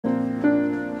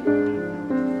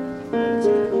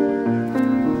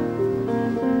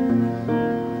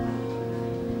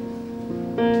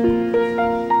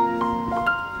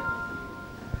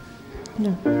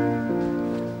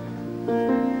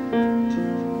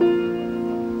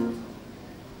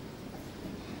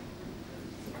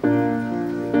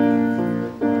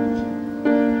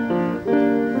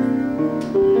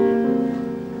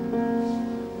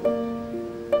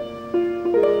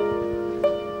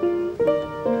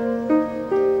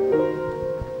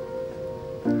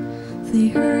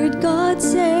heard God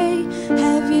say,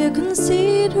 have you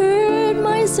considered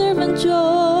my servant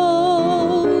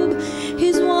Job?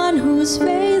 He's one who's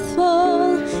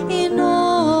faithful in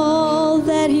all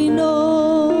that he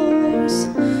knows.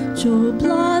 Job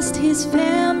lost his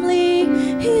family,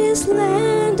 his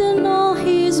land, and all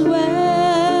his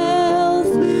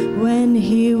wealth when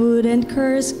he wouldn't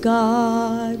curse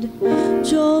God.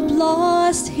 Job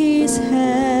lost his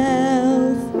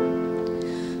health.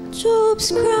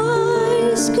 Job's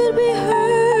cries could be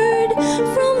heard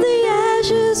from the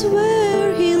ashes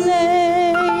where he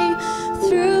lay.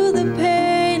 Through the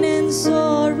pain and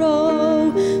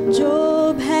sorrow,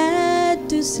 Job had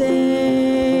to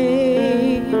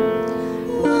say,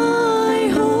 my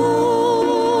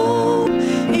hope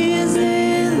is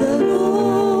in the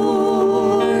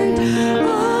Lord.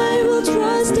 I will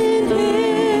trust in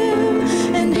him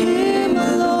and him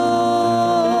alone.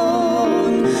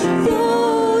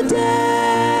 Though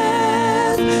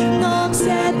death knocks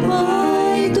at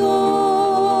my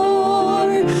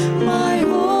door, my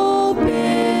hope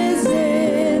is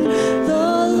in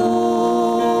the Lord.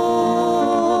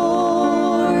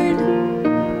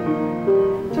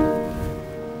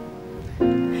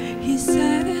 He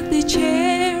sat in the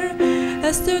chair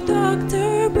as the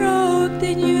doctor broke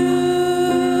the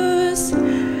news.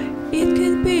 It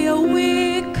could be a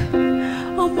week,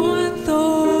 a month,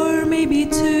 or maybe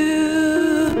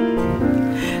two.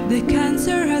 The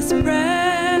cancer has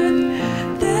spread,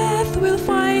 death will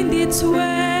find its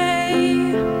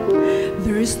way.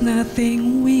 There's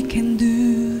nothing we can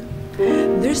do,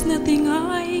 there's nothing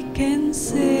I